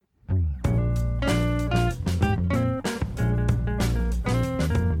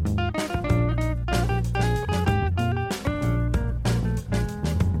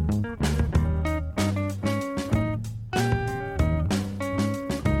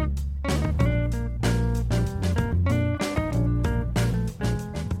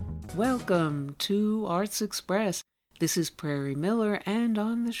welcome to Arts Express. This is Prairie Miller, and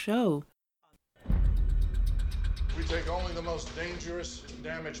on the show. We take only the most dangerous,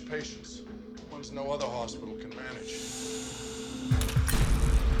 damaged patients, ones no other hospital can manage.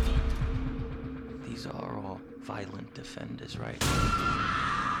 These are all violent offenders, right?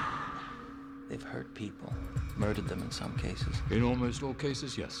 They've hurt people, murdered them in some cases. In almost all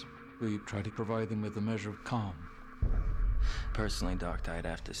cases, yes. We try to provide them with a measure of calm. Personally, Doctor, I'd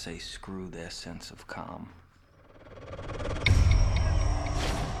have to say screw their sense of calm.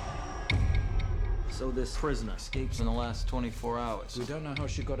 So this prisoner escapes in the last 24 hours. We don't know how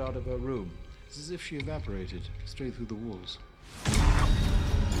she got out of her room. It's as if she evaporated straight through the walls.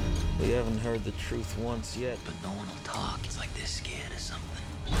 We haven't heard the truth once yet, but no one will talk. It's like they're scared of something.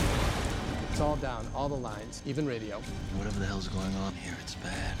 It's all down, all the lines, even radio. Whatever the hell's going on here, it's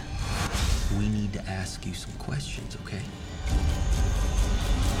bad. We need to ask you some questions, okay?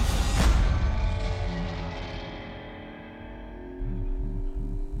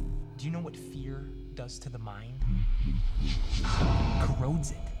 Do you know what fear does to the mind?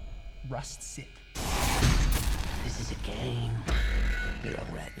 Corrodes it, rusts it. This is a game. You're a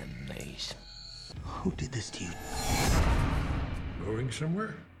rat in a maze. Who did this to you? Going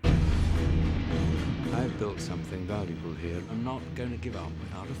somewhere? I've built something valuable here. I'm not going to give up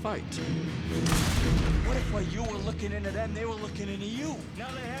without a fight. What if while you were looking into them, they were looking into you? Now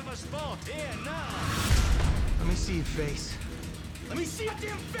they have us both here, now. Let me see your face. Let me see your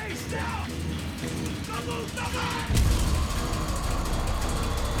damn face now! Double!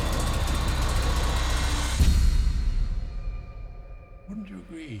 Wouldn't you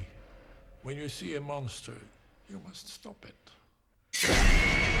agree? When you see a monster, you must stop it.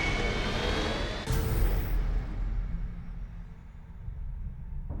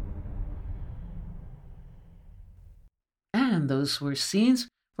 And those were scenes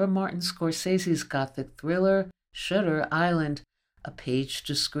from Martin Scorsese's gothic thriller, Shutter Island, a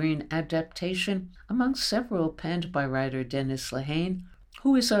page-to-screen adaptation among several penned by writer Dennis Lehane,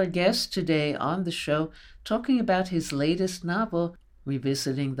 who is our guest today on the show, talking about his latest novel,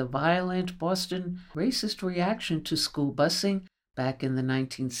 revisiting the violent Boston racist reaction to school busing back in the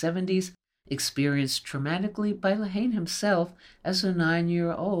 1970s, experienced traumatically by Lehane himself as a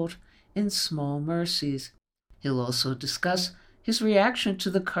 9-year-old in Small Mercies. He'll also discuss his reaction to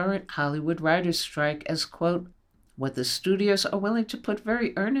the current Hollywood writers' strike as, quote, what the studios are willing to put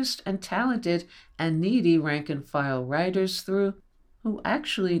very earnest and talented and needy rank-and-file writers through, who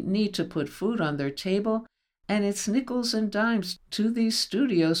actually need to put food on their table, and it's nickels and dimes to these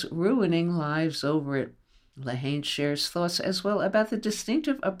studios ruining lives over it. Lehane shares thoughts as well about the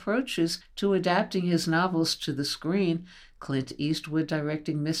distinctive approaches to adapting his novels to the screen, Clint Eastwood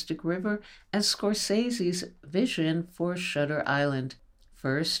directing Mystic River, and Scorsese's vision for Shutter Island.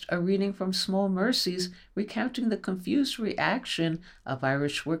 First, a reading from Small Mercies recounting the confused reaction of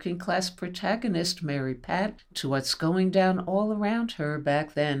Irish working-class protagonist Mary Pat to what's going down all around her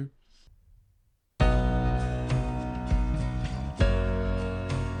back then.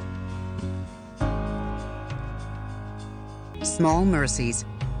 Small Mercies,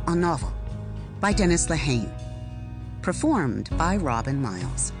 a novel by Dennis Lehane. Performed by Robin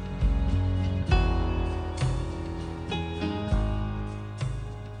Miles.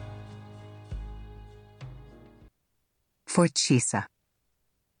 For Chisa.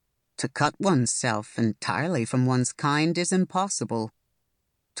 To cut oneself entirely from one's kind is impossible.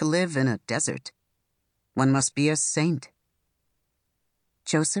 To live in a desert, one must be a saint.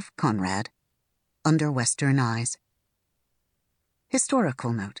 Joseph Conrad, Under Western Eyes.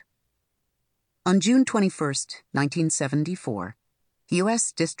 Historical note. On June 21, 1974,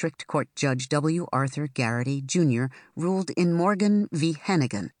 U.S. District Court Judge W. Arthur Garrity, Jr. ruled in Morgan v.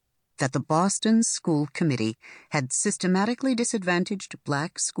 Hannigan that the Boston School Committee had systematically disadvantaged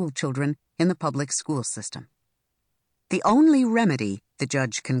black schoolchildren in the public school system. The only remedy, the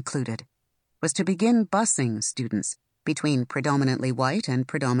judge concluded, was to begin busing students between predominantly white and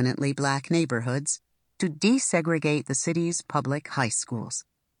predominantly black neighborhoods to desegregate the city's public high schools.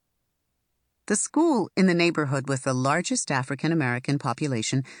 The school in the neighborhood with the largest African-American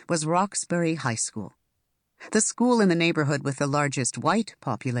population was Roxbury High School. The school in the neighborhood with the largest white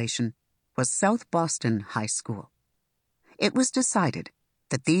population was South Boston High School. It was decided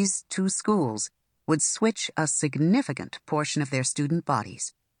that these two schools would switch a significant portion of their student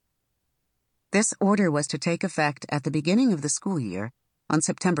bodies. This order was to take effect at the beginning of the school year on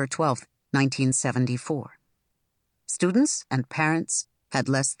September 12, 1974. Students and parents had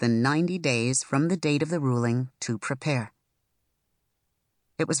less than 90 days from the date of the ruling to prepare.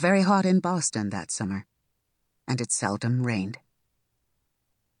 It was very hot in Boston that summer, and it seldom rained.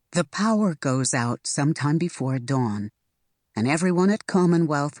 The power goes out sometime before dawn, and everyone at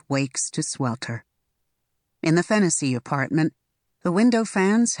Commonwealth wakes to swelter. In the Fennessy apartment, the window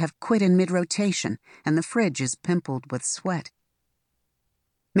fans have quit in mid-rotation, and the fridge is pimpled with sweat.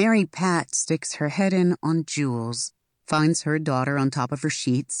 Mary Pat sticks her head in on Jules, finds her daughter on top of her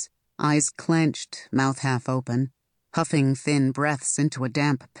sheets, eyes clenched, mouth half open, puffing thin breaths into a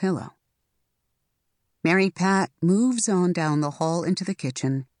damp pillow. Mary Pat moves on down the hall into the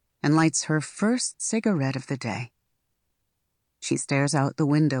kitchen and lights her first cigarette of the day. She stares out the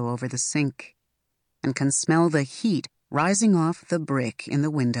window over the sink and can smell the heat rising off the brick in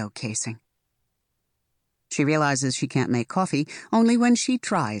the window casing. She realizes she can't make coffee only when she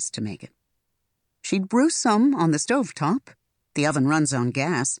tries to make it. She'd brew some on the stovetop. The oven runs on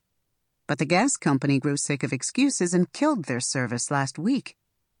gas. But the gas company grew sick of excuses and killed their service last week.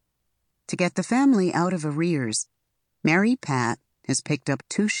 To get the family out of arrears, Mary Pat has picked up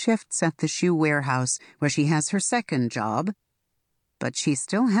 2 shifts at the shoe warehouse where she has her second job, but she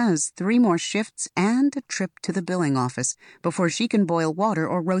still has 3 more shifts and a trip to the billing office before she can boil water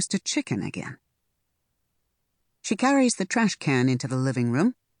or roast a chicken again. She carries the trash can into the living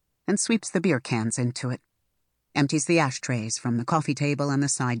room and sweeps the beer cans into it, empties the ashtrays from the coffee table and the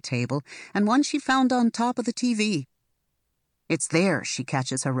side table, and one she found on top of the TV. It's there she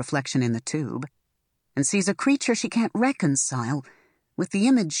catches her reflection in the tube and sees a creature she can't reconcile with the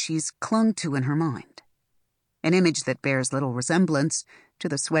image she's clung to in her mind. An image that bears little resemblance to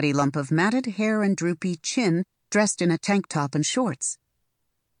the sweaty lump of matted hair and droopy chin dressed in a tank top and shorts.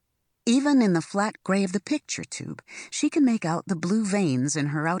 Even in the flat gray of the picture tube, she can make out the blue veins in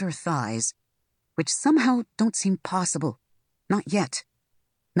her outer thighs, which somehow don't seem possible. Not yet.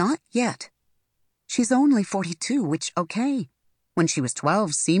 Not yet. She's only 42, which, okay, when she was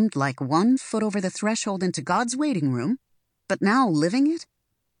 12 seemed like 1 foot over the threshold into God's waiting room, but now living it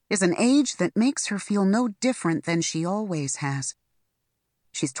is an age that makes her feel no different than she always has.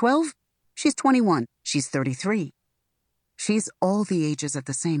 She's 12, she's 21, she's 33. She's all the ages at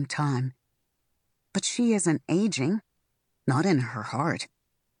the same time. But she isn't aging, not in her heart,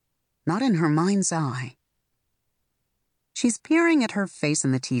 not in her mind's eye. She's peering at her face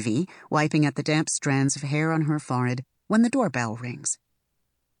in the TV, wiping at the damp strands of hair on her forehead, when the doorbell rings.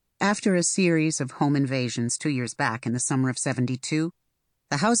 After a series of home invasions 2 years back in the summer of '72,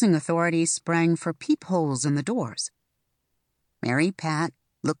 the housing authority sprang for peepholes in the doors. Mary Pat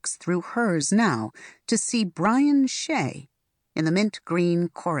looks through hers now to see Brian Shea in the mint green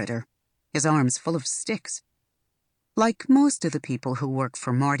corridor, his arms full of sticks. Like most of the people who work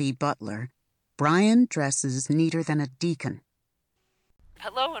for Marty Butler, Brian dresses neater than a deacon.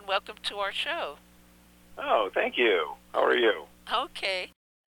 Hello and welcome to our show. Oh, thank you. How are you? Okay.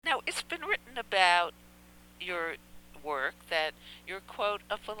 Now, it's been written about your work that you're, quote,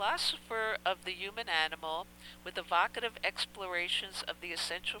 a philosopher of the human animal with evocative explorations of the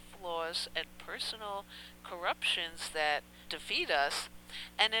essential flaws and personal corruptions that defeat us,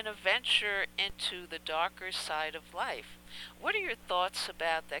 and an adventure into the darker side of life. What are your thoughts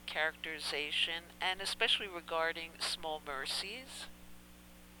about that characterization, and especially regarding Small Mercies?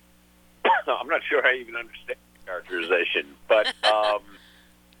 I'm not sure I even understand the characterization, but I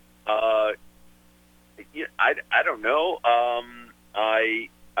don't know.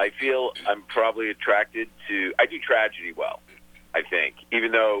 I feel I'm probably attracted to. I do tragedy well, I think,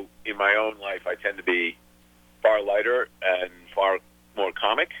 even though in my own life I tend to be far lighter and far more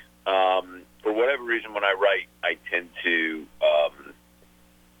comic. For whatever reason, when I write, I tend to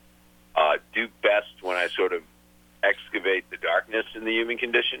do best when I sort of excavate the darkness in the human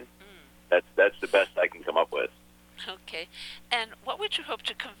condition. That's the best I can come up with. Okay. And what would you hope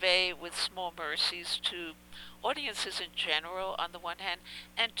to convey with Small Mercies to audiences in general, on the one hand,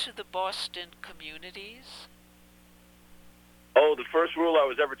 and to the Boston communities? Oh, the first rule I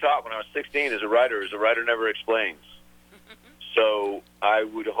was ever taught when I was 16 as a writer is a writer never explains. So I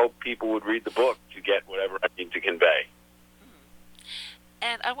would hope people would read the book to get whatever I need to convey.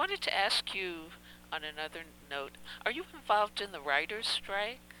 And I wanted to ask you, on another note, are you involved in the writer's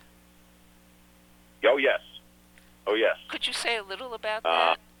strike? Oh, yes. Oh, yes. Could you say a little about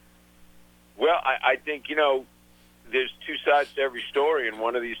that? Well, I think, there's 2 sides to every story, and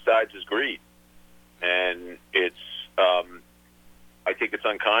one of these sides is greed. And it's, I think it's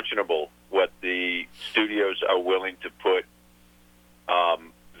unconscionable what the studios are willing to put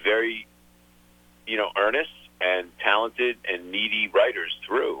very, earnest and talented and needy writers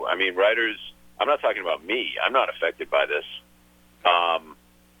through. I mean, writers, I'm not talking about me. I'm not affected by this. I'm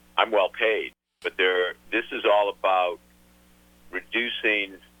well paid. But this is all about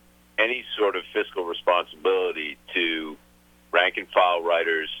reducing any sort of fiscal responsibility to rank and file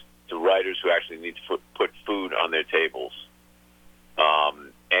writers to writers who actually need to put food on their tables.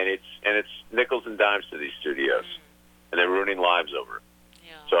 And it's nickels and dimes to these studios, and they're ruining lives over it.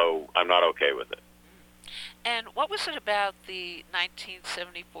 Yeah. So I'm not okay with it. And what was it about the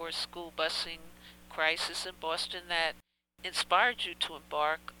 1974 school busing crisis in Boston that inspired you to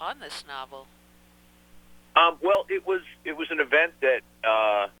embark on this novel? Well, it was an event that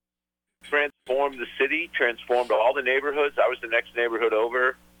transformed the city, transformed all the neighborhoods. I was the next neighborhood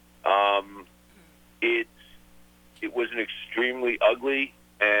over. It was an extremely ugly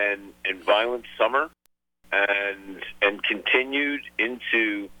and violent summer, and continued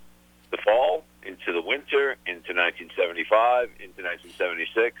into the fall, into the winter, into 1975, into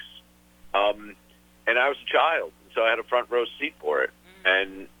 1976. And I was a child, so I had a front row seat for it.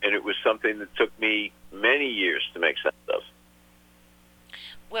 And it was something that took me many years to make sense of.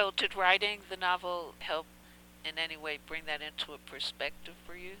 Well, did writing the novel help in any way bring that into a perspective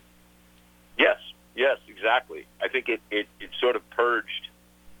for you? Yes, exactly. I think it sort of purged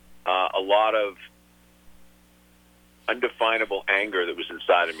a lot of undefinable anger that was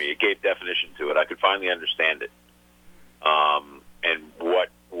inside of me. It gave definition to it. I could finally understand it. And what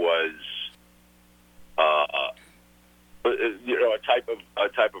was a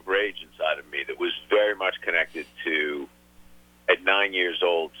type of rage inside of me that was very much connected to, at 9 years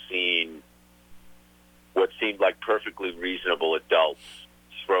old, seeing what seemed like perfectly reasonable adults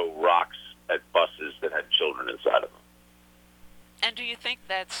throw rocks at buses that had children inside of them. And do you think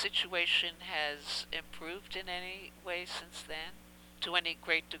that situation has improved in any way since then, to any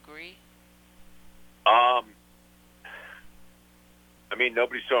great degree? I mean,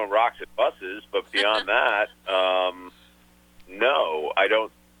 nobody's throwing rocks at buses, but beyond that, no, I don't.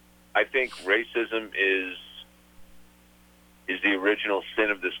 I think racism is the original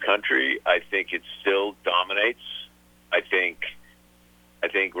sin of this country. I think it still dominates. I think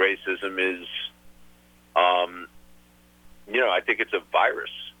racism is, I think it's a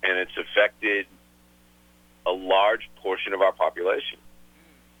virus, and it's affected a large portion of our population.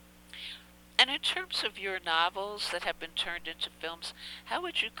 And in terms of your novels that have been turned into films, how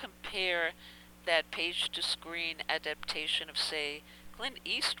would you compare that page-to-screen adaptation of, say, Clint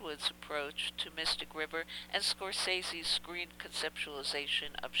Eastwood's approach to Mystic River and Scorsese's screen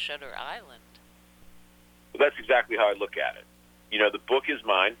conceptualization of Shutter Island? Well, that's exactly how I look at it. The book is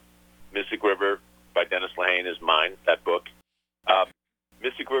mine. Mystic River by Dennis Lehane is mine, that book.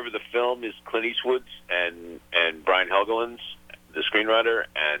 Mystic River, the film, is Clint Eastwood's and Brian Helgeland's, the screenwriter,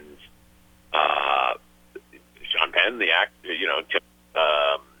 and Sean Penn, the actor,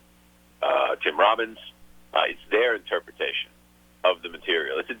 Tim Robbins. It's their interpretation of the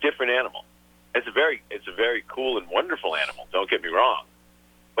material. It's a different animal. It's a very cool and wonderful animal. Don't get me wrong,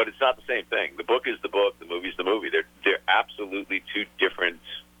 but it's not the same thing. The book is the book. The movie is the movie. They're absolutely two different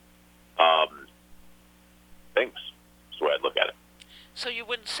things. That's the way I'd look at it. So you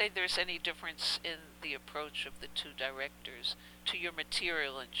wouldn't say there's any difference in the approach of the two directors to your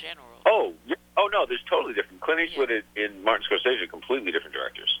material in general? Oh no, there's totally different. Clint Eastwood and Martin Scorsese are completely different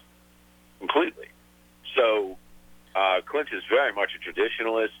directors. Completely. So Clint is very much a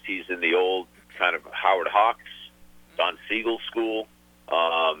traditionalist. He's in the old kind of Howard Hawks, Don Siegel school,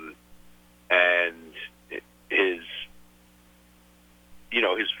 and his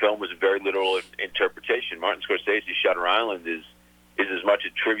film was a very literal interpretation. Martin Scorsese's Shutter Island is as much a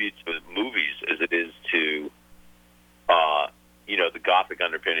tribute to the movies as it is to the gothic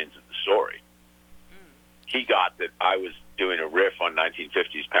underpinnings of the story. He got that I was doing a riff on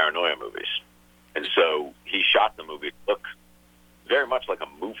 1950s paranoia movies, and so he shot the movie. It looked very much like a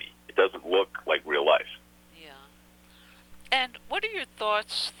movie. It doesn't look like real life. Yeah. And what are your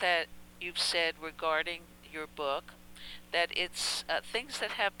thoughts that you've said regarding your book, that it's things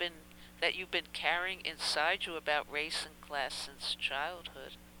that you've been carrying inside you about race and class since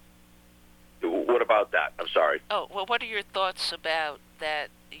childhood? What about that? I'm sorry. Oh, well, what are your thoughts about that?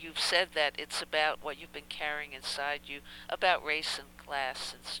 You've said that it's about what you've been carrying inside you about race and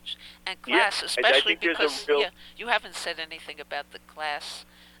class, and class, especially because you haven't said anything about the class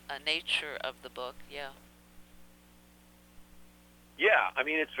nature of the book. Yeah. Yeah, I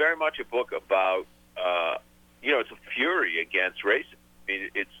mean, it's very much a book about, it's a fury against racism. I mean,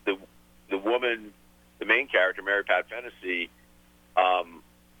 it's the woman, the main character, Mary Pat Fennessy,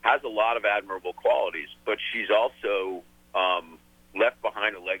 has a lot of admirable qualities, but she's also left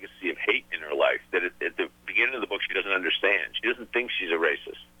behind a legacy of hate in her life that at the beginning of the book she doesn't understand. She doesn't think she's a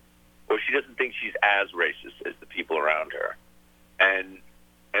racist, or she doesn't think she's as racist as the people around her. And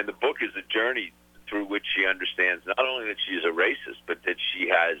the book is a journey through which she understands not only that she is a racist, but that she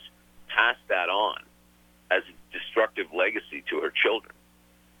has passed that on as a destructive legacy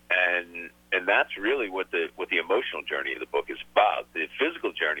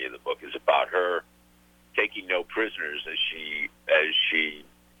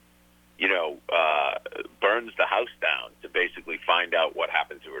house down to basically find out what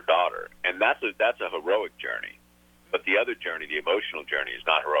happened to her daughter. And that's a heroic journey. But the other journey, the emotional journey, is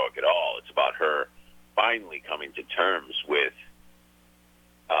not heroic at all. It's about her finally coming to terms with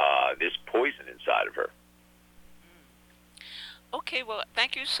this poison inside of her. Okay, well,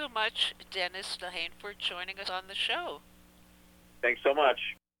 thank you so much, Dennis Lehane, for joining us on the show. Thanks so much.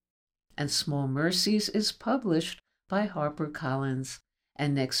 And Small Mercies is published by HarperCollins.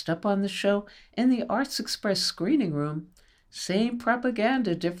 And next up on the show, in the Arts Express screening room, same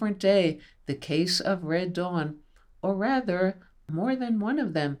propaganda, different day, The Case of Red Dawn, or rather, more than one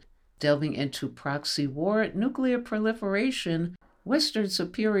of them, delving into proxy war, nuclear proliferation, Western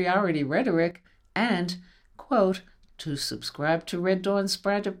superiority rhetoric, and, quote, to subscribe to Red Dawn's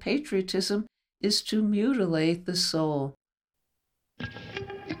brand of patriotism is to mutilate the soul.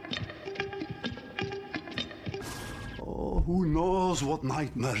 Oh, who knows what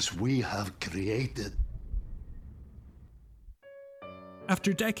nightmares we have created.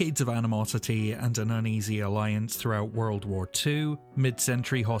 After decades of animosity and an uneasy alliance throughout World War II,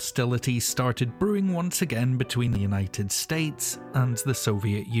 mid-century hostilities started brewing once again between the United States and the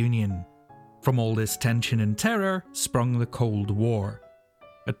Soviet Union. From all this tension and terror sprung the Cold War,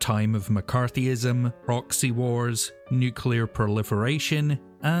 a time of McCarthyism, proxy wars, nuclear proliferation,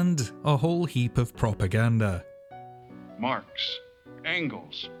 and a whole heap of propaganda. Marx,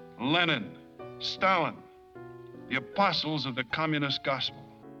 Engels, Lenin, Stalin, the apostles of the communist gospel.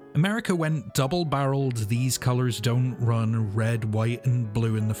 America went double-barreled these colors don't run red, white, and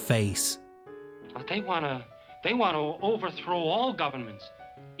blue in the face. But they want to overthrow all governments,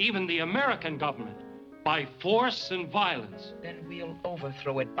 even the American government, by force and violence. Then we'll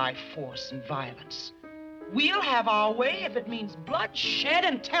overthrow it by force and violence. We'll have our way if it means bloodshed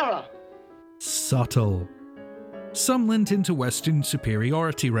and terror. Subtle. Some lent into Western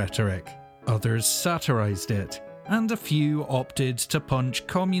superiority rhetoric, others satirized it, and a few opted to punch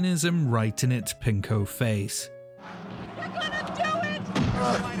communism right in its pinko face. We're gonna do it!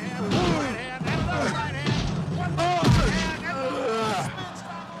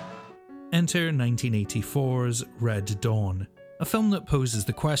 Enter 1984's Red Dawn, a film that poses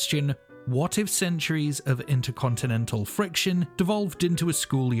the question, what if centuries of intercontinental friction devolved into a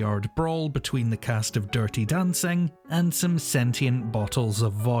schoolyard brawl between the cast of Dirty Dancing and some sentient bottles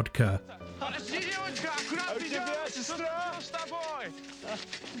of vodka?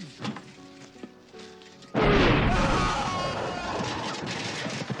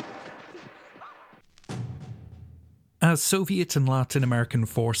 As Soviet and Latin American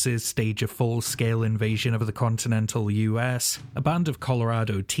forces stage a full-scale invasion of the continental US, a band of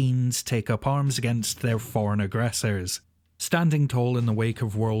Colorado teens take up arms against their foreign aggressors. Standing tall in the wake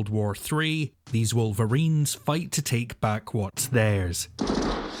of World War III, these Wolverines fight to take back what's theirs.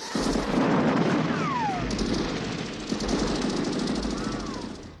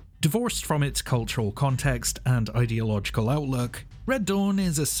 Divorced from its cultural context and ideological outlook, Red Dawn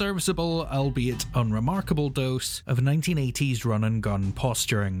is a serviceable, albeit unremarkable dose of 1980s run-and-gun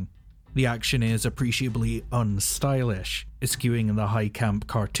posturing. The action is appreciably unstylish, eschewing the high-camp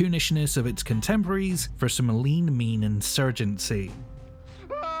cartoonishness of its contemporaries for some lean, mean insurgency.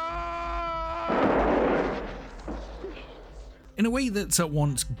 In a way that's at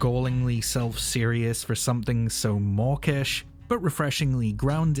once gallingly self-serious for something so mawkish, but refreshingly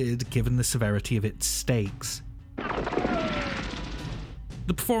grounded given the severity of its stakes.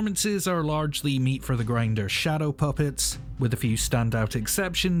 The performances are largely meat-for-the-grinder shadow puppets, with a few standout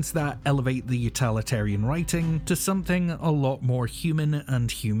exceptions that elevate the utilitarian writing to something a lot more human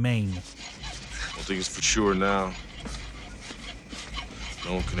and humane. I don't think it's for sure now.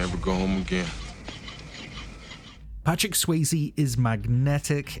 No one can ever go home again. Patrick Swayze is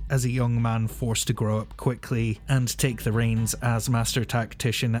magnetic as a young man forced to grow up quickly and take the reins as master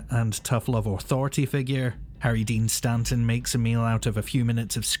tactician and tough love authority figure. Harry Dean Stanton makes a meal out of a few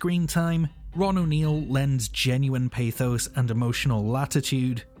minutes of screen time. Ron O'Neal lends genuine pathos and emotional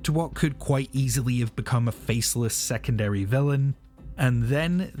latitude to what could quite easily have become a faceless secondary villain. And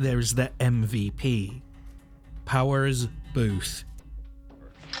then there's the MVP, Powers Booth.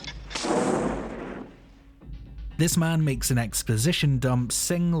 This man makes an exposition dump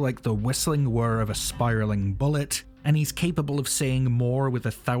sing like the whistling whir of a spiraling bullet, and he's capable of saying more with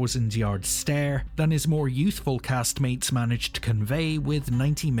a 1,000-yard stare than his more youthful castmates managed to convey with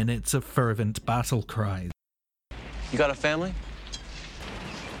 90 minutes of fervent battle cries. You got a family?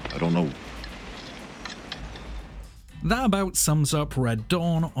 I don't know. That about sums up Red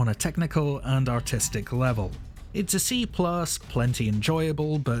Dawn on a technical and artistic level. It's a C+, plenty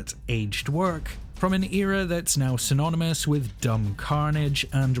enjoyable but aged work, from an era that's now synonymous with dumb carnage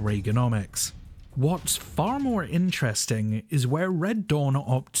and Reaganomics. What's far more interesting is where Red Dawn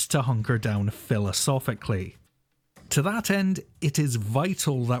opts to hunker down philosophically. To that end, it is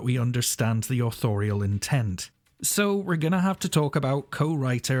vital that we understand the authorial intent. So we're gonna have to talk about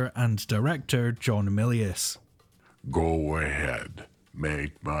co-writer and director John Milius. Go ahead.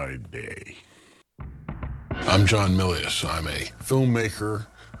 Make my day. I'm John Milius. I'm a filmmaker,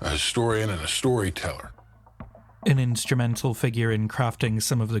 a historian, and a storyteller. An instrumental figure in crafting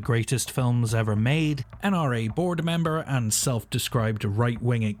some of the greatest films ever made, NRA board member and self-described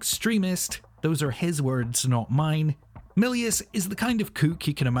right-wing extremist, those are his words, not mine. Milius is the kind of kook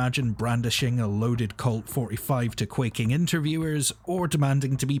you can imagine brandishing a loaded Colt 45 to quaking interviewers, or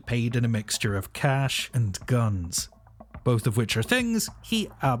demanding to be paid in a mixture of cash and guns. Both of which are things he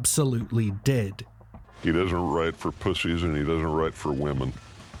absolutely did. He doesn't write for pussies and he doesn't write for women.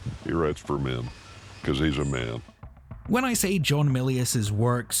 He writes for men, because he's a man. When I say John Milius's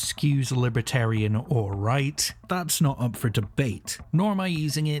work skews libertarian or right, that's not up for debate, nor am I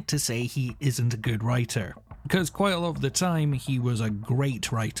using it to say he isn't a good writer, because quite a lot of the time he was a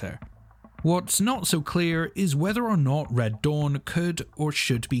great writer. What's not so clear is whether or not Red Dawn could or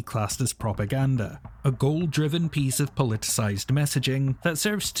should be classed as propaganda, a goal-driven piece of politicized messaging that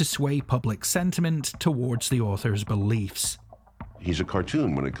serves to sway public sentiment towards the author's beliefs. He's a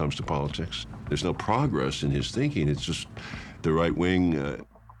cartoon when it comes to politics. There's no progress in his thinking. It's just the right wing.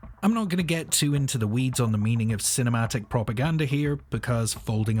 I'm not going to get too into the weeds on the meaning of cinematic propaganda here, because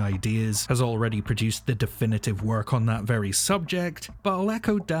Folding Ideas has already produced the definitive work on that very subject, but I'll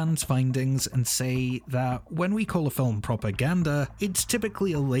echo Dan's findings and say that when we call a film propaganda, it's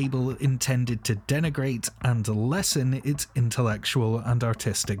typically a label intended to denigrate and lessen its intellectual and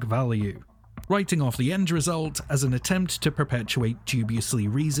artistic value, writing off the end result as an attempt to perpetuate dubiously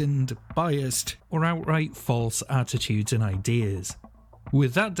reasoned, biased, or outright false attitudes and ideas.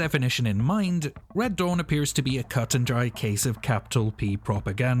 With that definition in mind, Red Dawn appears to be a cut-and-dry case of capital P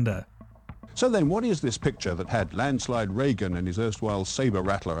propaganda. So then, what is this picture that had landslide Reagan and his erstwhile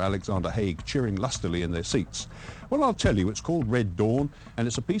saber-rattler Alexander Haig cheering lustily in their seats? Well, I'll tell you, it's called Red Dawn, and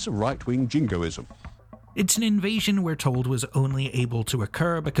it's a piece of right-wing jingoism. It's an invasion we're told was only able to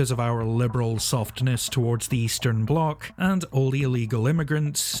occur because of our liberal softness towards the Eastern Bloc and all the illegal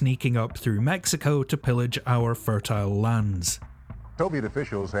immigrants sneaking up through Mexico to pillage our fertile lands. Soviet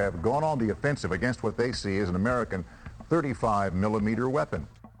officials have gone on the offensive against what they see as an American 35mm weapon.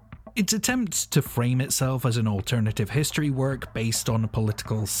 Its attempts to frame itself as an alternative history work based on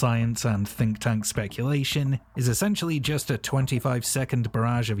political science and think tank speculation is essentially just a 25-second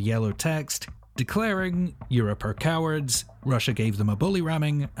barrage of yellow text declaring Europe are cowards, Russia gave them a bully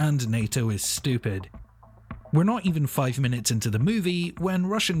ramming, and NATO is stupid. We're not even 5 minutes into the movie when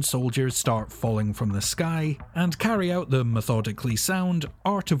Russian soldiers start falling from the sky and carry out the methodically sound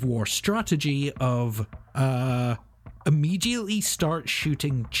art of war strategy of, immediately start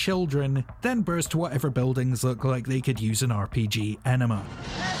shooting children, then burst whatever buildings look like they could use an RPG enema.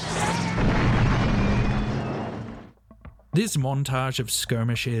 This montage of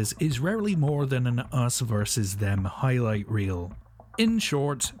skirmishes is rarely more than an us versus them highlight reel. In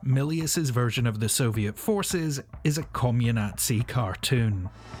short, Milius's version of the Soviet forces is a communazi cartoon.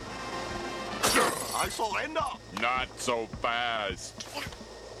 I surrender! Not so fast!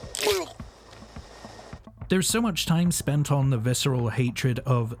 There's so much time spent on the visceral hatred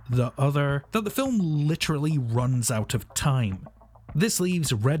of the other that the film literally runs out of time. This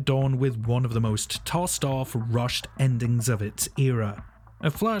leaves Red Dawn with one of the most tossed-off, rushed endings of its era.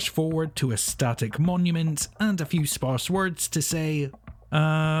 A flash forward to a static monument, and a few sparse words to say,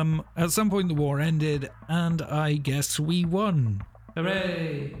 at some point the war ended, and I guess we won.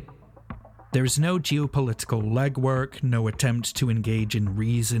 Hooray! There's no geopolitical legwork, no attempt to engage in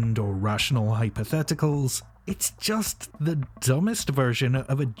reasoned or rational hypotheticals. It's just the dumbest version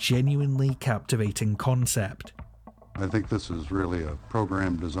of a genuinely captivating concept. I think this is really a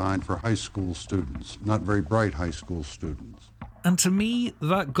program designed for high school students, not very bright high school students. And to me,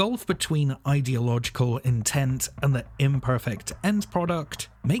 that gulf between ideological intent and the imperfect end product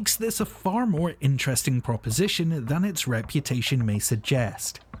makes this a far more interesting proposition than its reputation may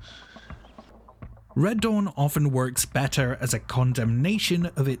suggest. Red Dawn often works better as a condemnation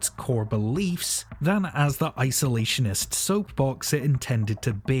of its core beliefs than as the isolationist soapbox it intended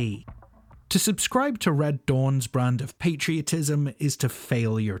to be. To subscribe to Red Dawn's brand of patriotism is to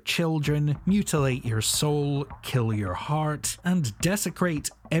fail your children, mutilate your soul, kill your heart, and desecrate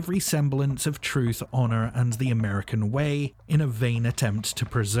every semblance of truth, honour, and the American way in a vain attempt to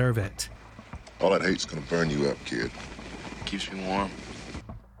preserve it. All that hate's gonna burn you up, kid. Keeps me warm.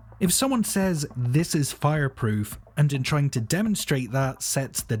 If someone says this is fireproof, and in trying to demonstrate that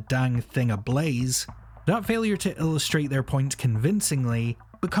sets the dang thing ablaze, that failure to illustrate their point convincingly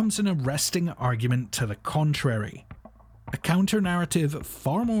becomes an arresting argument to the contrary. A counter-narrative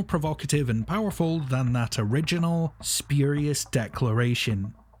far more provocative and powerful than that original, spurious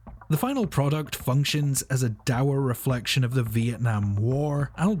declaration. The final product functions as a dour reflection of the Vietnam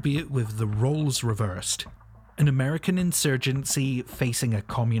War, albeit with the roles reversed. An American insurgency facing a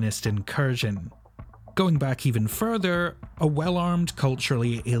communist incursion. Going back even further, a well-armed,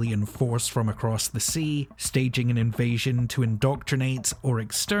 culturally alien force from across the sea, staging an invasion to indoctrinate or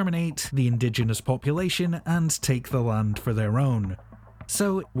exterminate the indigenous population and take the land for their own.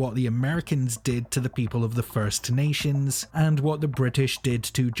 So, what the Americans did to the people of the First Nations, and what the British did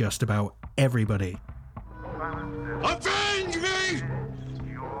to just about everybody. Avenge me!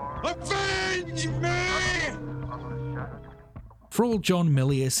 Avenge me! For all John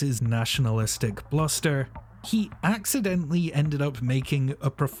Milius's nationalistic bluster, he accidentally ended up making a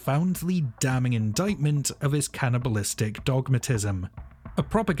profoundly damning indictment of his cannibalistic dogmatism. A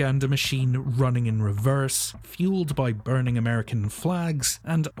propaganda machine running in reverse, fueled by burning American flags,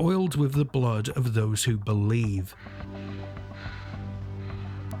 and oiled with the blood of those who believe.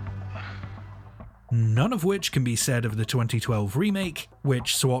 None of which can be said of the 2012 remake,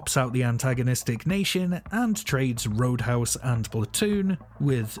 which swaps out the antagonistic nation and trades Roadhouse and Platoon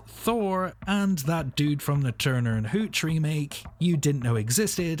with Thor and that dude from the Turner and Hooch remake you didn't know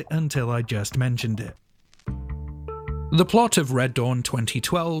existed until I just mentioned it. The plot of Red Dawn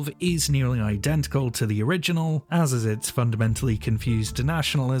 2012 is nearly identical to the original, as is its fundamentally confused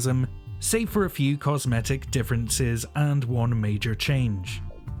nationalism, save for a few cosmetic differences and one major change.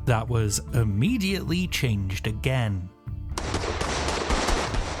 That was immediately changed again.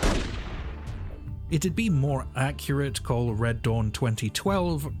 It'd be more accurate to call Red Dawn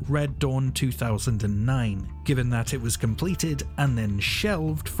 2012 Red Dawn 2009, given that it was completed and then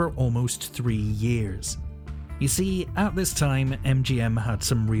shelved for almost 3 years. You see, at this time, MGM had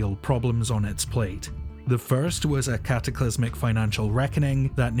some real problems on its plate. The first was a cataclysmic financial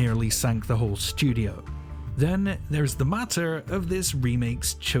reckoning that nearly sank the whole studio. Then there's the matter of this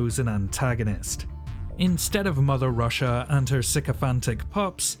remake's chosen antagonist. Instead of Mother Russia and her sycophantic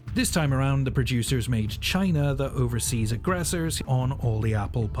pups, this time around the producers made China the overseas aggressors on all the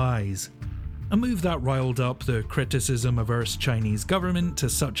apple pies. A move that riled up the criticism-averse Chinese government to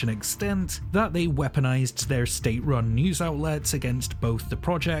such an extent that they weaponized their state-run news outlets against both the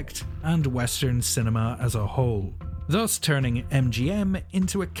project and Western cinema as a whole, thus turning MGM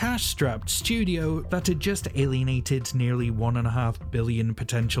into a cash-strapped studio that had just alienated nearly 1.5 billion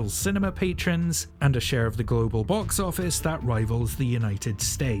potential cinema patrons and a share of the global box office that rivals the United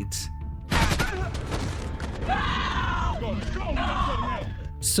States.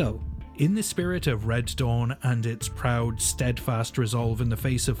 So, in the spirit of Red Dawn and its proud, steadfast resolve in the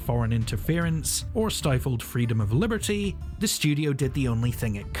face of foreign interference or stifled freedom of liberty, the studio did the only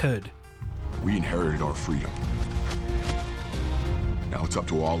thing it could. We inherited our freedom. Now it's up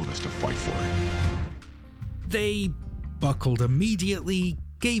to all of us to fight for it. They buckled immediately,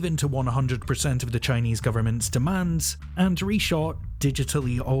 gave in to 100% of the Chinese government's demands, and reshot,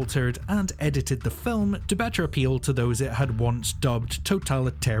 digitally altered, and edited the film to better appeal to those it had once dubbed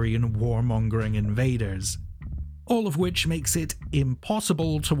totalitarian warmongering invaders. All of which makes it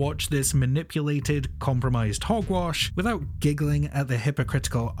impossible to watch this manipulated, compromised hogwash without giggling at the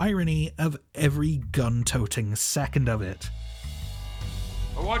hypocritical irony of every gun-toting second of it.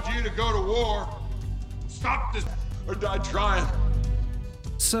 I want you to go to war. Stop this or die trying.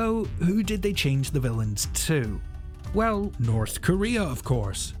 So, who did they change the villains to? Well, North Korea, of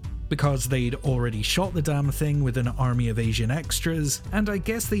course. Because they'd already shot the damn thing with an army of Asian extras, and I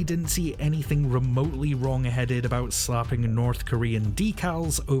guess they didn't see anything remotely wrong-headed about slapping North Korean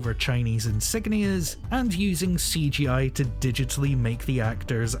decals over Chinese insignias, and using CGI to digitally make the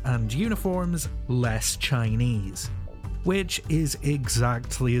actors and uniforms less Chinese. Which is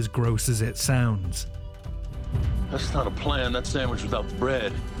exactly as gross as it sounds. That's not a plan, that's sandwich without the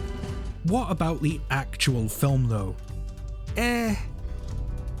bread. What about the actual film though? You're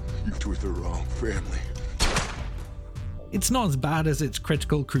with the wrong family. It's not as bad as its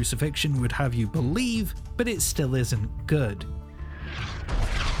critical crucifixion would have you believe, but it still isn't good.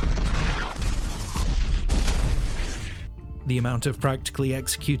 The amount of practically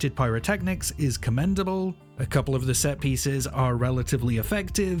executed pyrotechnics is commendable, a couple of the set pieces are relatively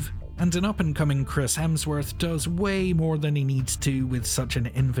effective, and an up-and-coming Chris Hemsworth does way more than he needs to with such an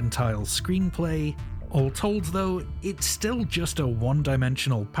infantile screenplay. All told though, it's still just a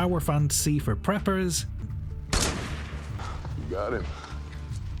one-dimensional power fantasy for preppers. You got him.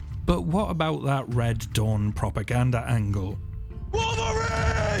 But what about that Red Dawn propaganda angle?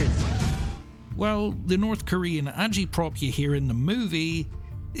 Wolverine! Well, the North Korean agitprop you hear in the movie,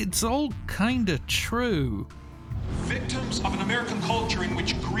 it's all kinda true. Victims of an American culture in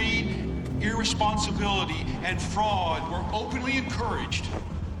which greed, irresponsibility, and fraud were openly encouraged.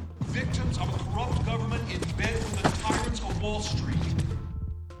 Victims of a corrupt government in bed with the tyrants of Wall Street.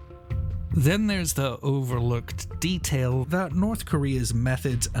 Then there's the overlooked detail that North Korea's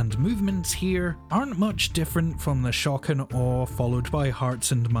methods and movements here aren't much different from the shock and awe followed by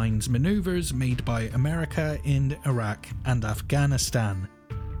hearts and minds maneuvers made by America in Iraq and Afghanistan,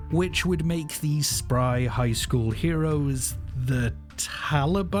 which would make these spry high school heroes the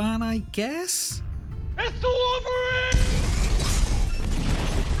Taliban, I guess? It's the Wolverine!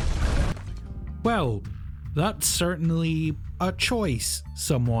 Well, that's certainly a choice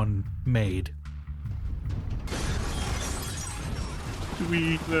someone made.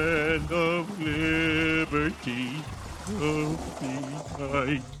 Sweet land of liberty, of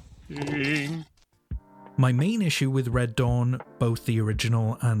the king. My main issue with Red Dawn, both the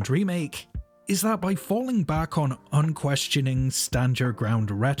original and remake, is that by falling back on unquestioning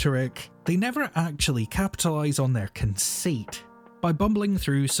stand-your-ground rhetoric, they never actually capitalise on their conceit. By bumbling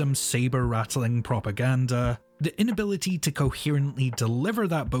through some saber-rattling propaganda, the inability to coherently deliver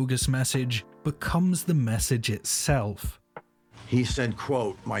that bogus message becomes the message itself. He said,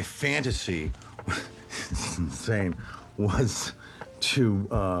 quote, "My fantasy," it's insane, was to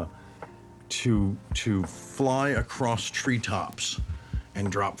fly across treetops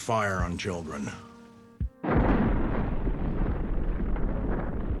and drop fire on children.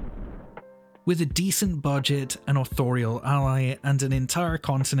 With a decent budget, an authorial ally, and an entire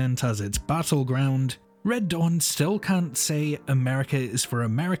continent as its battleground, Red Dawn still can't say America is for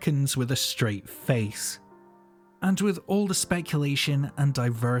Americans with a straight face. And with all the speculation and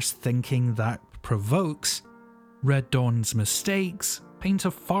diverse thinking that provokes, Red Dawn's mistakes paint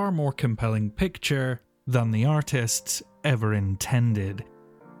a far more compelling picture than the artists ever intended.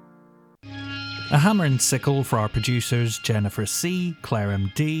 A hammer and sickle for our producers Jennifer C., Claire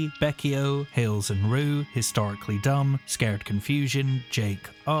MD, Becky O, Hales and Rue, Historically Dumb, Scared Confusion, Jake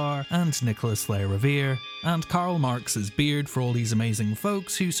R, and Nicholas Lair Revere, and Karl Marx's beard for all these amazing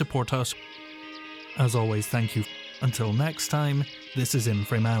folks who support us. As always, thank you. Until next time, this is In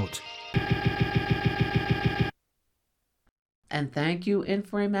Frame Out. And thank you, In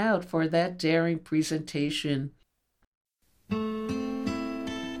Frame Out, for that daring presentation.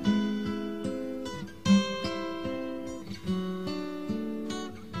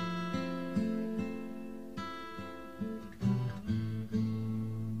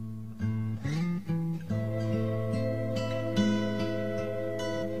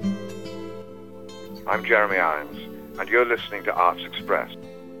 I'm Jeremy Irons, and you're listening to Arts Express.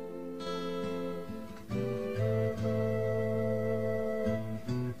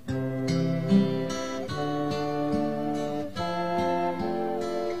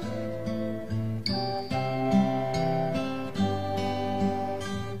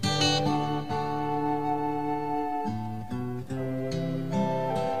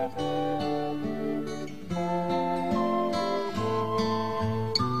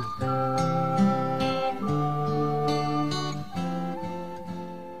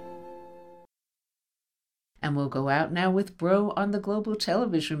 And we'll go out now with Bro on the Global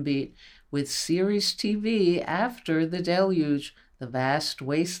Television Beat with series TV After the Deluge, The Vast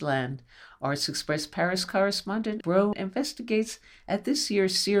Wasteland. Arts Express Paris correspondent Bro investigates at this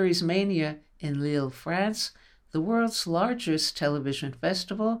year's Series Mania in Lille, France, the world's largest television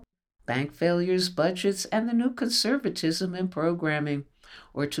festival, bank failures, budgets, and the new conservatism in programming.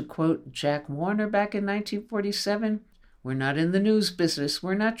 Or to quote Jack Warner back in 1947, "We're not in the news business.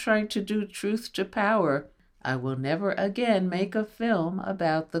 We're not trying to do truth to power. I will never again make a film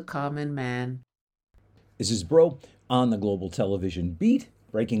about the common man." This is Bro on the Global Television Beat,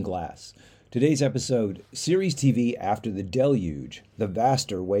 Breaking Glass. Today's episode, Series TV After the Deluge, The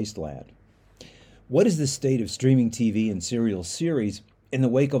Vaster Wasteland. What is the state of streaming TV and serial series in the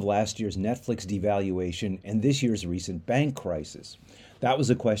wake of last year's Netflix devaluation and this year's recent bank crisis? That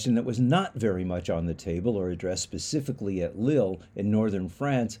was a question that was not very much on the table or addressed specifically at Lille in northern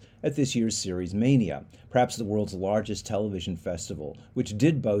France at this year's Series Mania, perhaps the world's largest television festival, which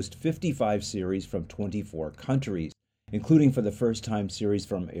did boast 55 series from 24 countries, including for the first time series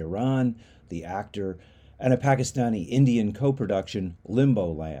from Iran, The Actor, and a Pakistani-Indian co-production,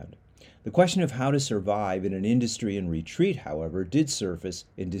 Limbo Land. The question of how to survive in an industry in retreat, however, did surface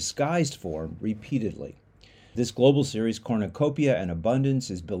in disguised form repeatedly. This global series' cornucopia and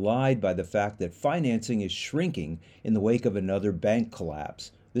abundance is belied by the fact that financing is shrinking in the wake of another bank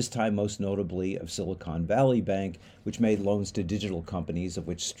collapse, this time most notably of Silicon Valley Bank, which made loans to digital companies of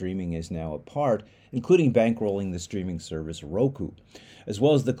which streaming is now a part, including bankrolling the streaming service Roku, as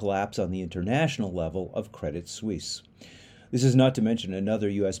well as the collapse on the international level of Credit Suisse. This is not to mention another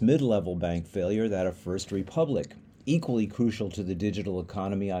U.S. mid-level bank failure, that of First Republic, equally crucial to the digital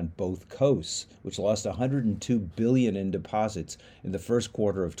economy on both coasts, which lost $102 billion in deposits in the first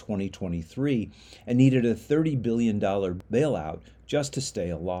quarter of 2023 and needed a $30 billion bailout just to stay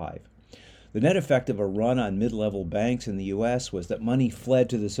alive. The net effect of a run on mid-level banks in the U.S. was that money fled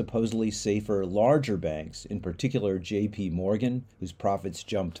to the supposedly safer, larger banks, in particular J.P. Morgan, whose profits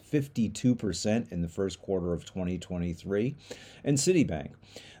jumped 52% in the first quarter of 2023, and Citibank.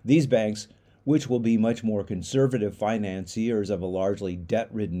 These banks, which will be much more conservative financiers of a largely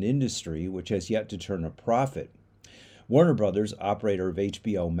debt-ridden industry which has yet to turn a profit. Warner Brothers, operator of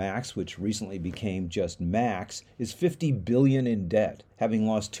HBO Max, which recently became just Max, is $50 billion in debt, having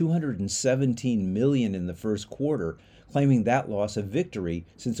lost $217 million in the first quarter, claiming that loss a victory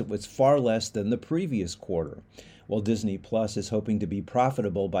since it was far less than the previous quarter, while Disney Plus is hoping to be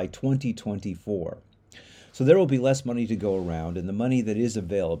profitable by 2024. So there will be less money to go around, and the money that is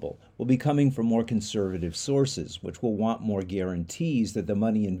available will be coming from more conservative sources, which will want more guarantees that the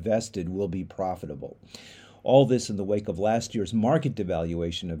money invested will be profitable. All this in the wake of last year's market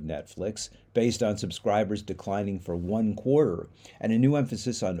devaluation of Netflix, based on subscribers declining for one quarter, and a new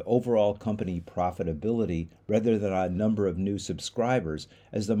emphasis on overall company profitability rather than on number of new subscribers,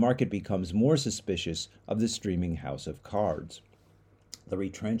 as the market becomes more suspicious of the streaming house of cards. The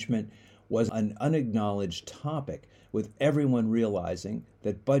retrenchment was an unacknowledged topic, with everyone realizing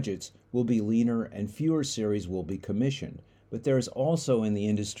that budgets will be leaner and fewer series will be commissioned. But there is also in the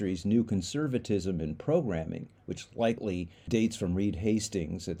industry's new conservatism in programming, which likely dates from Reed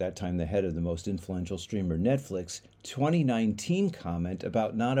Hastings, at that time the head of the most influential streamer Netflix, 2019 comment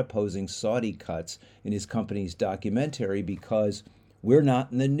about not opposing Saudi cuts in his company's documentary because we're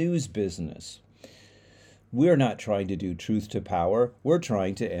not in the news business. We're not trying to do truth to power, we're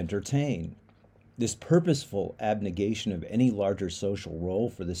trying to entertain. This purposeful abnegation of any larger social role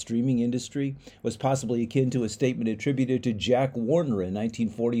for the streaming industry was possibly akin to a statement attributed to Jack Warner in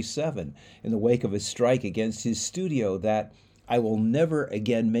 1947 in the wake of a strike against his studio that, "I will never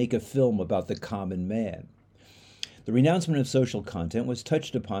again make a film about the common man." The renouncement of social content was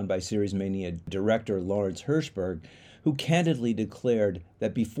touched upon by Series Mania director Lawrence Hirschberg, who candidly declared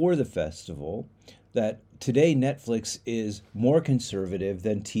that before the festival, that today Netflix is more conservative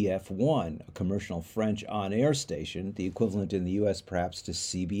than TF1, a commercial French on-air station, the equivalent in the U.S. perhaps to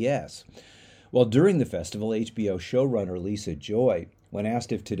CBS. While during the festival, HBO showrunner Lisa Joy, when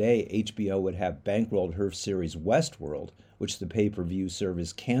asked if today HBO would have bankrolled her series Westworld, which the pay-per-view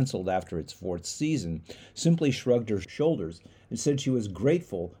service canceled after its fourth season, simply shrugged her shoulders and said she was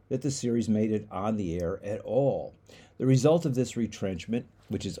grateful that the series made it on the air at all. The result of this retrenchment,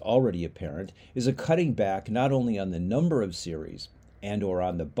 which is already apparent, is a cutting back not only on the number of series and or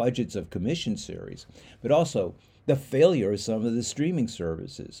on the budgets of commissioned series, but also the failure of some of the streaming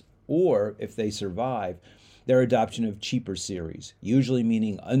services, or, if they survive, their adoption of cheaper series, usually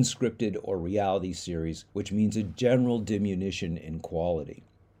meaning unscripted or reality series, which means a general diminution in quality.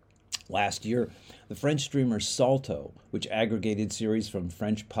 Last year, the French streamer Salto, which aggregated series from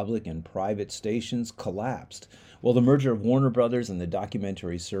French public and private stations, collapsed, while the merger of Warner Brothers and the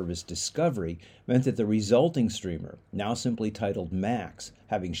documentary service Discovery meant that the resulting streamer, now simply titled Max,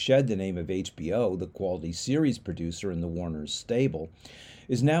 having shed the name of HBO, the quality series producer in the Warner's stable,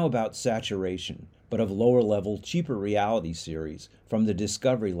 is now about saturation, but of lower-level, cheaper reality series from the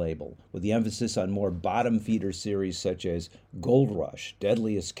Discovery label, with the emphasis on more bottom-feeder series such as Gold Rush,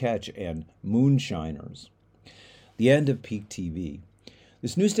 Deadliest Catch, and Moonshiners. The end of peak TV.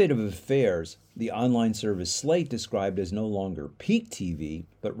 This new state of affairs, the online service Slate described as no longer peak TV,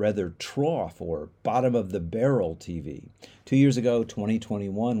 but rather trough or bottom-of-the-barrel TV. 2 years ago,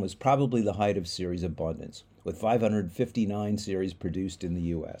 2021, was probably the height of series abundance, with 559 series produced in the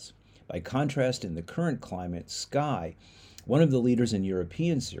U.S. By contrast, in the current climate, Sky, one of the leaders in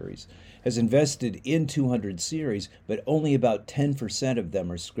European series, has invested in 200 series, but only about 10% of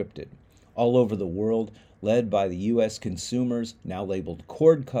them are scripted. All over the world, led by the U.S. consumers, now labeled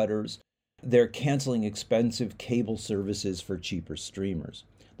cord cutters, they're canceling expensive cable services for cheaper streamers.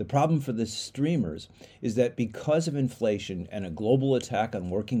 The problem for the streamers is that because of inflation and a global attack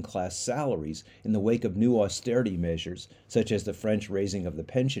on working-class salaries in the wake of new austerity measures, such as the French raising of the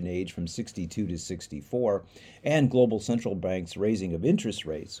pension age from 62 to 64, and global central banks' raising of interest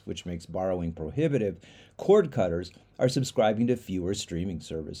rates, which makes borrowing prohibitive, cord cutters are subscribing to fewer streaming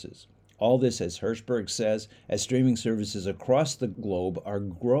services. All this, as Hirschberg says, as streaming services across the globe are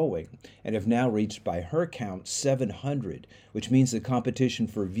growing and have now reached, by her count, 700, which means the competition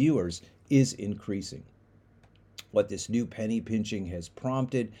for viewers is increasing. What this new penny pinching has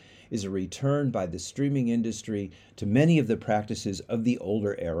prompted is a return by the streaming industry to many of the practices of the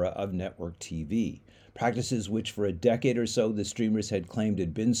older era of network TV, practices which for a decade or so the streamers had claimed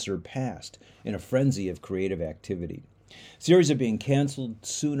had been surpassed in a frenzy of creative activity. Series are being canceled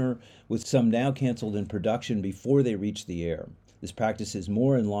sooner, with some now canceled in production before they reach the air. This practice is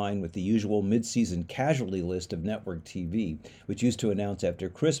more in line with the usual mid-season casualty list of network TV, which used to announce after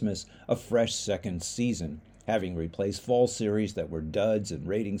Christmas a fresh second season, having replaced fall series that were duds and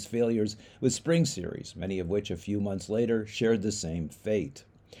ratings failures with spring series, many of which a few months later shared the same fate.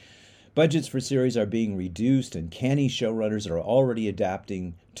 Budgets for series are being reduced, and canny showrunners are already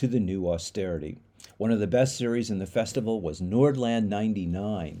adapting to the new austerity. One of the best series in the festival was Nordland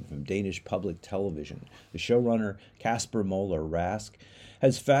 99 from Danish public television. The showrunner, Kasper Møller Rask,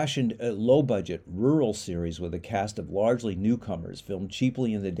 has fashioned a low-budget rural series with a cast of largely newcomers filmed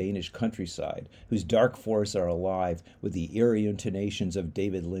cheaply in the Danish countryside, whose dark forests are alive with the eerie intonations of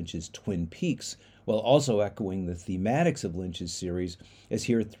David Lynch's Twin Peaks, while also echoing the thematics of Lynch's series, as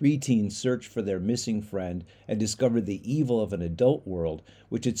here three teens search for their missing friend and discover the evil of an adult world,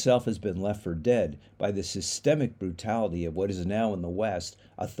 which itself has been left for dead by the systemic brutality of what is now in the West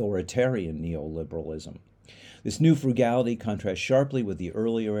authoritarian neoliberalism. This new frugality contrasts sharply with the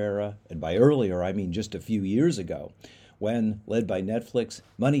earlier era, and by earlier I mean just a few years ago, when, led by Netflix,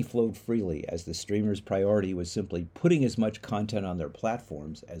 money flowed freely as the streamers' priority was simply putting as much content on their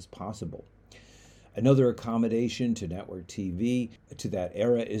platforms as possible. Another accommodation to network TV to that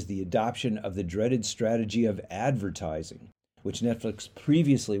era is the adoption of the dreaded strategy of advertising, which Netflix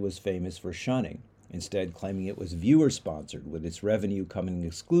previously was famous for shunning, instead claiming it was viewer-sponsored, with its revenue coming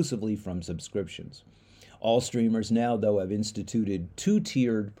exclusively from subscriptions. All streamers now, though, have instituted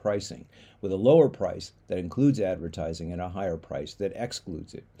two-tiered pricing, with a lower price that includes advertising and a higher price that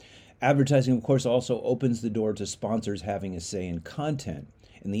excludes it. Advertising, of course, also opens the door to sponsors having a say in content,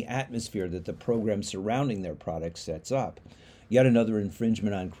 in the atmosphere that the program surrounding their product sets up. Yet another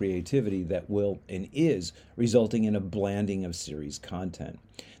infringement on creativity that will and is resulting in a blanding of series content.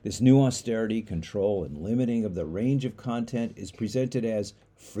 This new austerity, control, and limiting of the range of content is presented as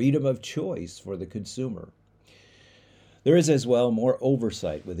freedom of choice for the consumer. There is as well more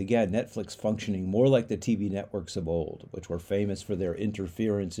oversight, with again Netflix functioning more like the TV networks of old, which were famous for their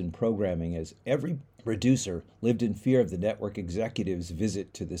interference in programming, as every producer lived in fear of the network executive's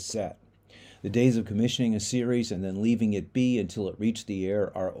visit to the set. The days of commissioning a series and then leaving it be until it reached the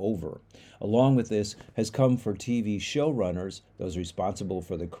air are over. Along with this has come for TV showrunners, those responsible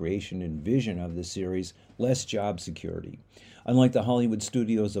for the creation and vision of the series, less job security. Unlike the Hollywood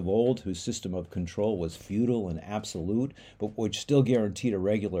studios of old, whose system of control was feudal and absolute, but which still guaranteed a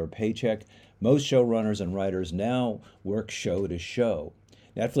regular paycheck, most showrunners and writers now work show to show.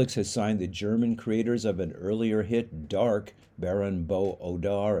 Netflix has signed the German creators of an earlier hit, Dark, Baron Bo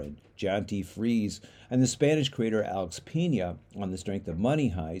Odar and Janty Fries, and the Spanish creator Alex Pina on the strength of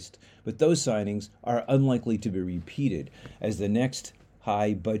Money Heist, but those signings are unlikely to be repeated, as the next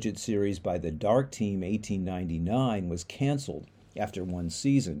high-budget series by the Dark Team, 1899, was canceled after one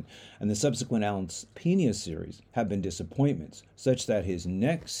season, and the subsequent Alex Pina series have been disappointments, such that his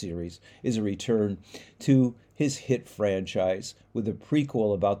next series is a return to his hit franchise with a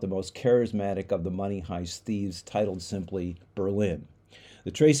prequel about the most charismatic of the Money Heist thieves, titled simply Berlin. The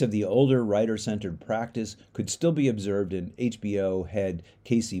trace of the older writer-centered practice could still be observed in HBO head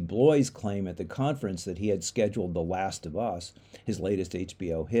Casey Bloy's claim at the conference that he had scheduled The Last of Us, his latest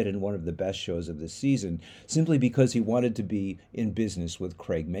HBO hit and one of the best shows of the season, simply because he wanted to be in business with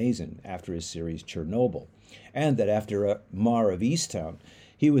Craig Mazin after his series Chernobyl, and that after Mare of Easttown,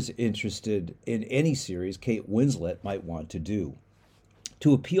 he was interested in any series Kate Winslet might want to do.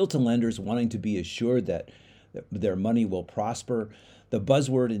 To appeal to lenders wanting to be assured that their money will prosper, the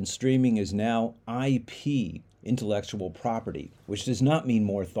buzzword in streaming is now IP, intellectual property, which does not mean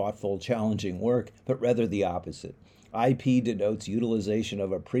more thoughtful, challenging work, but rather the opposite. IP denotes utilization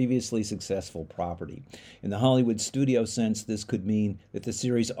of a previously successful property. In the Hollywood studio sense, this could mean that the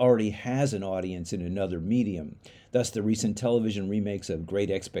series already has an audience in another medium. Thus, the recent television remakes of Great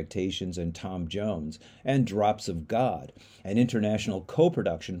Expectations and Tom Jones, and Drops of God, an international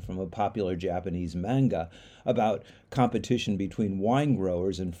co-production from a popular Japanese manga about competition between wine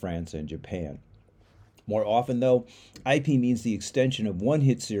growers in France and Japan. More often, though, IP means the extension of one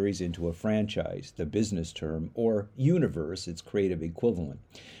hit series into a franchise, the business term, or universe, its creative equivalent.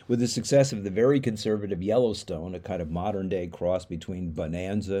 With the success of the very conservative Yellowstone, a kind of modern-day cross between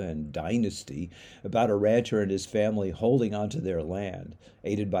Bonanza and Dynasty, about a rancher and his family holding onto their land,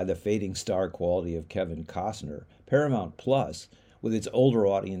 aided by the fading star quality of Kevin Costner, Paramount Plus, with its older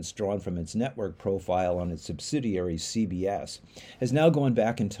audience drawn from its network profile on its subsidiary CBS, has now gone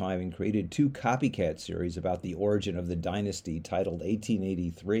back in time and created two copycat series about the origin of the dynasty titled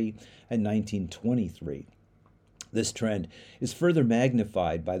 1883 and 1923. This trend is further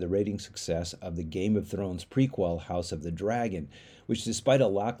magnified by the rating success of the Game of Thrones prequel House of the Dragon, which, despite a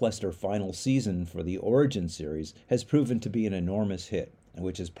lackluster final season for the Origin series, has proven to be an enormous hit, and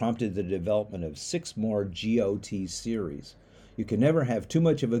which has prompted the development of 6 more GOT series. You can never have too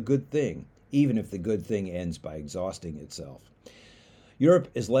much of a good thing, even if the good thing ends by exhausting itself. Europe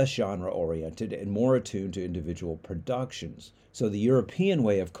is less genre-oriented and more attuned to individual productions, so the European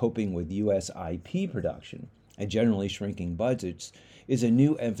way of coping with U.S. IP production and generally shrinking budgets is a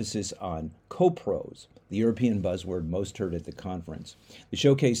new emphasis on co-pros, the European buzzword most heard at the conference. The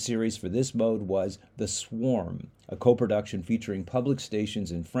showcase series for this mode was The Swarm, a co-production featuring public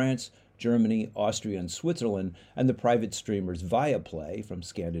stations in France, Germany, Austria, and Switzerland, and the private streamers Viaplay from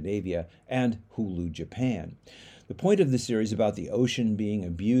Scandinavia and Hulu Japan. The point of the series about the ocean being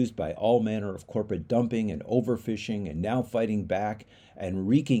abused by all manner of corporate dumping and overfishing and now fighting back and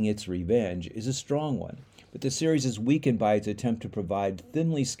wreaking its revenge is a strong one. But the series is weakened by its attempt to provide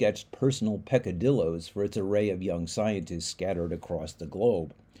thinly sketched personal peccadillos for its array of young scientists scattered across the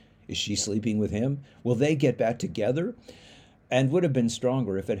globe. Is she sleeping with him? Will they get back together? And would have been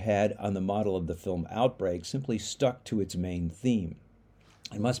stronger if it had, on the model of the film Outbreak, simply stuck to its main theme.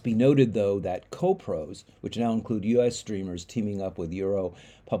 It must be noted, though, that co-pros, which now include U.S. streamers teaming up with Euro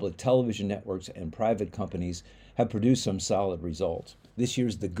public television networks and private companies, have produced some solid results. This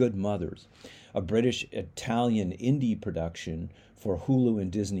year's The Good Mothers, a British-Italian indie production for Hulu and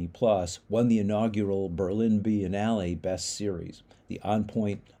Disney Plus, won the inaugural Berlin Biennale Best Series. The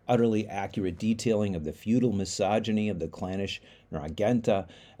on-point, utterly accurate detailing of the feudal misogyny of the clannish Narragansett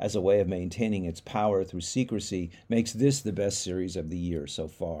as a way of maintaining its power through secrecy makes this the best series of the year so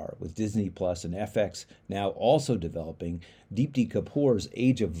far, with Disney Plus and FX now also developing Deepti Kapoor's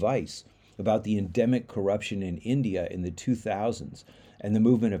Age of Vice, about the endemic corruption in India in the 2000s and the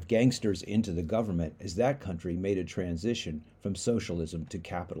movement of gangsters into the government as that country made a transition from socialism to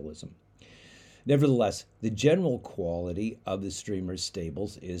capitalism. Nevertheless, the general quality of the streamers'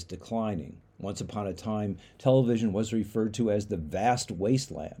 stables is declining. Once upon a time, television was referred to as the vast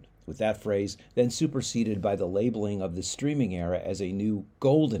wasteland, with that phrase then superseded by the labeling of the streaming era as a new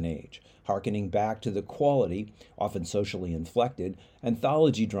golden age, hearkening back to the quality, often socially inflected,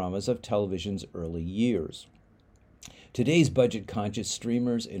 anthology dramas of television's early years. Today's budget-conscious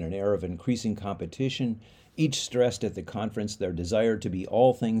streamers, in an era of increasing competition, each stressed at the conference their desire to be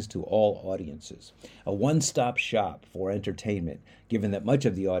all things to all audiences, a one-stop shop for entertainment, given that much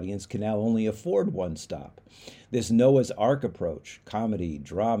of the audience can now only afford one stop. This Noah's Ark approach, comedy,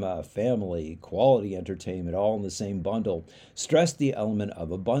 drama, family, quality entertainment, all in the same bundle, stressed the element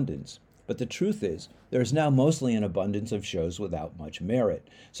of abundance. But the truth is, there is now mostly an abundance of shows without much merit,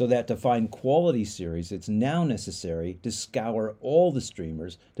 so that to find quality series, it's now necessary to scour all the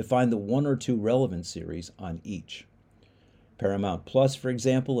streamers to find the one or two relevant series on each. Paramount Plus, for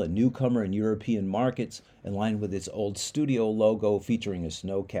example, a newcomer in European markets, in line with its old studio logo featuring a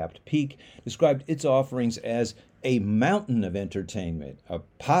snow-capped peak, described its offerings as a mountain of entertainment, a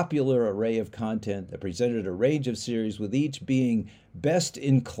popular array of content that presented a range of series with each being best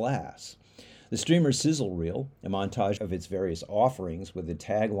in class. The streamer's sizzle reel, a montage of its various offerings with the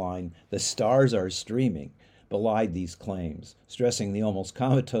tagline, "The stars are streaming," belied these claims, stressing the almost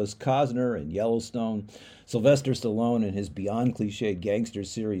comatose Costner in Yellowstone, Sylvester Stallone in his beyond cliched gangster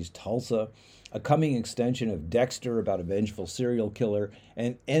series Tulsa, a coming extension of Dexter about a vengeful serial killer,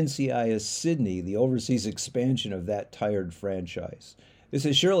 and NCIS Sydney, the overseas expansion of that tired franchise. This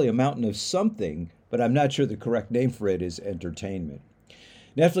is surely a mountain of something, but I'm not sure the correct name for it is entertainment.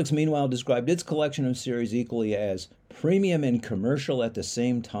 Netflix, meanwhile, described its collection of series equally as premium and commercial at the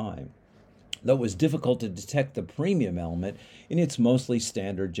same time, though it was difficult to detect the premium element in its mostly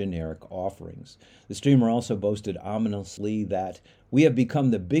standard generic offerings. The streamer also boasted ominously that we have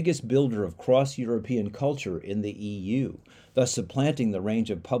become the biggest builder of cross-European culture in the EU, thus supplanting the range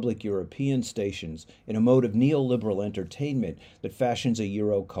of public European stations in a mode of neoliberal entertainment that fashions a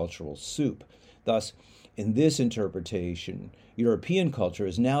Euro-cultural soup. Thus, in this interpretation, European culture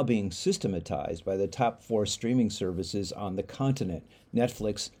is now being systematized by the top 4 streaming services on the continent,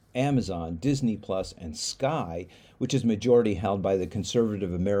 Netflix, Amazon, Disney Plus, and Sky, which is majority held by the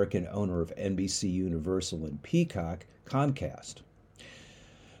conservative American owner of NBC Universal and Peacock, Comcast.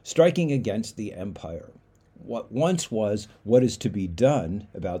 Striking against the empire. What once was what is to be done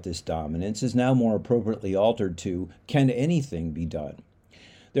about this dominance is now more appropriately altered to can anything be done?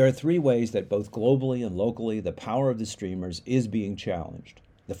 There are three ways that both globally and locally the power of the streamers is being challenged.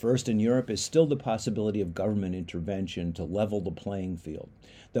 The first in Europe is still the possibility of government intervention to level the playing field,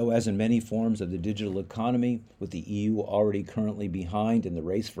 though as in many forms of the digital economy, with the EU already currently behind in the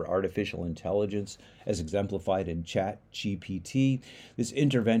race for artificial intelligence, as exemplified in ChatGPT, this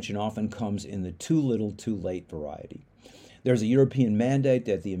intervention often comes in the too little, too late variety. There's a European mandate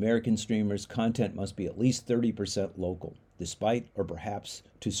that the American streamers' content must be at least 30% local. Despite, or perhaps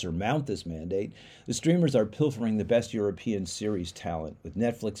to surmount this mandate, the streamers are pilfering the best European series talent, with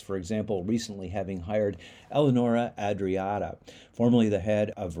Netflix, for example, recently having hired Eleonora Adriata, formerly the head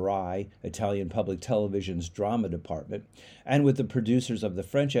of RAI, Italian Public Television's drama department, and with the producers of the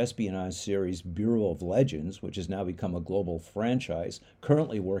French espionage series Bureau of Legends, which has now become a global franchise,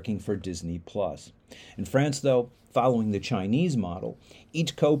 currently working for Disney+. In France, though, following the Chinese model,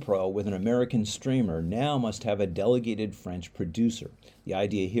 each co-pro with an American streamer now must have a delegated French producer. The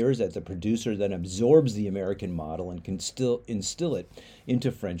idea here is that the producer then absorbs the American model and can still instill it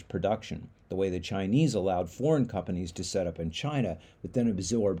into French production, the way the Chinese allowed foreign companies to set up in China, but then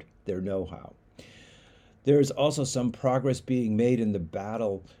absorbed their know-how. There is also some progress being made in the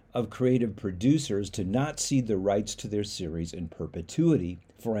battle of creative producers to not cede the rights to their series in perpetuity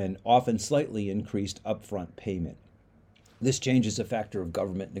for an often slightly increased upfront payment. This change is a factor of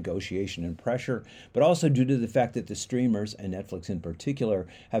government negotiation and pressure, but also due to the fact that the streamers, and Netflix in particular,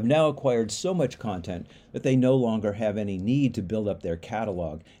 have now acquired so much content that they no longer have any need to build up their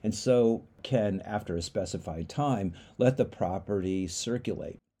catalog, and so can, after a specified time, let the property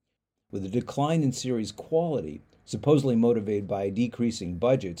circulate. With a decline in series quality, supposedly motivated by decreasing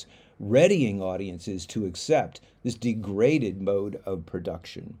budgets, readying audiences to accept this degraded mode of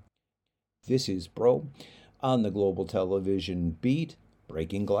production. This is Bro on the Global Television Beat,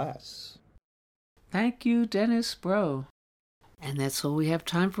 Breaking Glass. Thank you, Dennis Bro. And that's all we have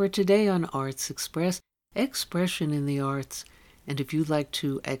time for today on Arts Express, Expression in the Arts. And if you'd like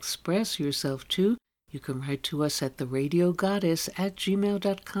to express yourself too, you can write to us at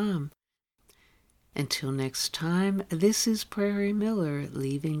theradiogoddess@gmail.com. Until next time, this is Prairie Miller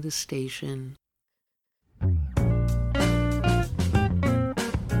leaving the station.